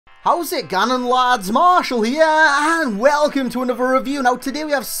How's it going, lads? Marshall here, and welcome to another review. Now, today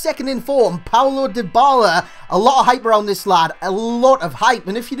we have second in form, SIF Dybala. A lot of hype around this lad, a lot of hype.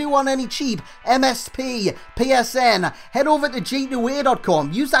 And if you do want any cheap MSP, PSN, head over to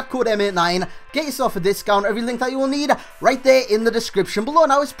g2a.com, use that code M89, get yourself a discount. Every link that you will need right there in the description below.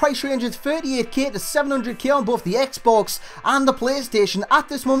 Now, his price range is 38k to 700k on both the Xbox and the PlayStation. At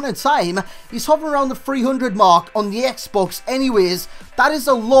this moment in time, he's hovering around the 300 mark on the Xbox anyways. That is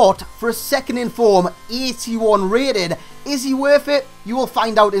a lot for a second in form, 81 rated. Is he worth it? You will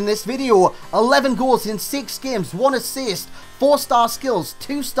find out in this video. 11 goals in 6 games, 1 assist, 4-star skills,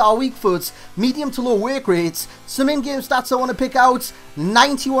 2-star weak foots, medium to low work rates. Some in-game stats I want to pick out: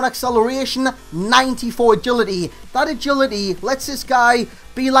 91 acceleration, 94 agility. That agility lets this guy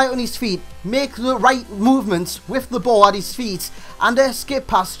be light on his feet, make the right movements with the ball at his feet, and skip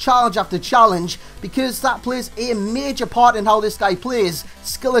past challenge after challenge, because that plays a major part in how this guy plays.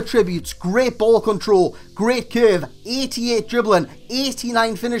 Skill attributes: great ball control, great curve, 88 dribbling,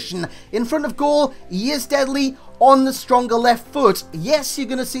 89 finishing. In front of goal, he is deadly on the stronger left foot. Yes, you're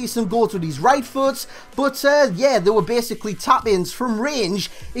going to see some goals with his right foot, but yeah, they were basically tap-ins from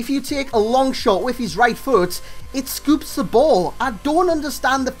range. If you take a long shot with his right foot, it scoops the ball. I don't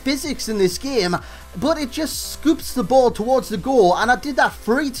understand the physics in this game, but it just scoops the ball towards the goal, and I did that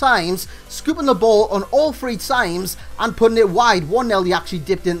 3 times, scooping the ball on all 3 times and putting it wide. 1-0, he actually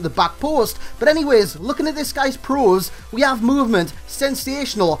dipped into the back post. But anyways, looking at this guy's pros, we have movement,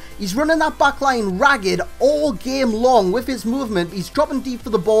 sensational. He's running that back line ragged all game long with his movement. He's dropping deep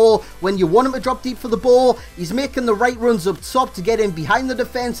for the ball when you want him to drop deep for the ball. He's making the right runs up top to get in behind the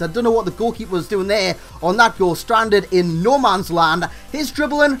defense. I don't know what the goalkeeper was doing there on that goal, stranded in no man's land. His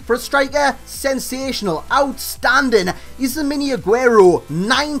dribbling for a striker, sensational, outstanding. He's a mini Aguero,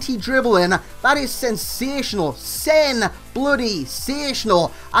 90 dribbling. That is sensational. Bloody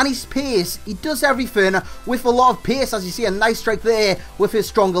sensational. And his pace, he does everything with a lot of pace. As you see, a nice strike there with his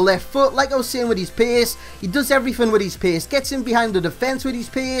stronger left foot. Like I was saying, with his pace, he does everything with his pace. Gets in behind the defense with his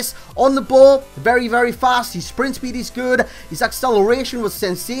pace. On the ball, very, very fast. His sprint speed is good. His acceleration was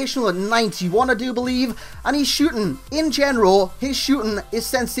sensational at 91, I do believe. And his shooting, in general, his shooting is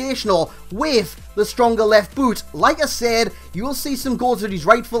sensational with the stronger left boot. Like I said, you will see some goals with his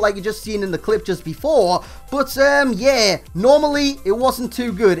right foot, like you just seen in the clip just before. But yeah, normally it wasn't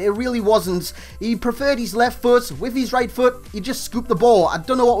too good. It really wasn't. He preferred his left foot. With his right foot, he just scooped the ball. I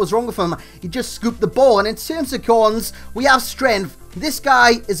don't know what was wrong with him. He just scooped the ball. And in terms of cons, we have strength. This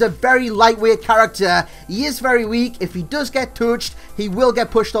guy is a very lightweight character. He is very weak. If he does get touched, he will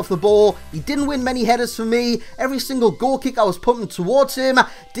get pushed off the ball. He didn't win many headers for me. Every single goal kick I was putting towards him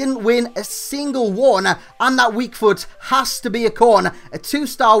didn't win a single one. And that weak foot has to be a con. A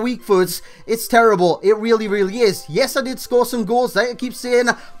 2-star weak foot. It's terrible. It really, really is. Yes, I did score some goals, like I keep saying,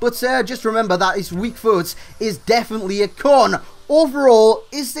 but just remember that his weak foot is definitely a con. Overall,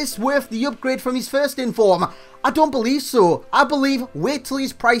 is this worth the upgrade from his first in form? I don't believe so. I believe wait till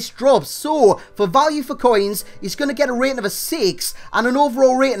his price drops. So, for value for coins, he's going to get a rating of a 6 and an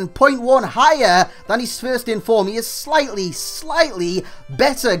overall rating 0.1 higher than his first in form. He is slightly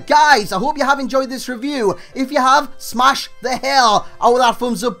better. Guys, I hope you have enjoyed this review. If you have, smash the hell out of that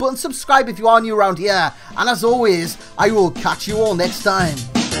thumbs up button. Subscribe if you are new around here. And as always, I will catch you all next time.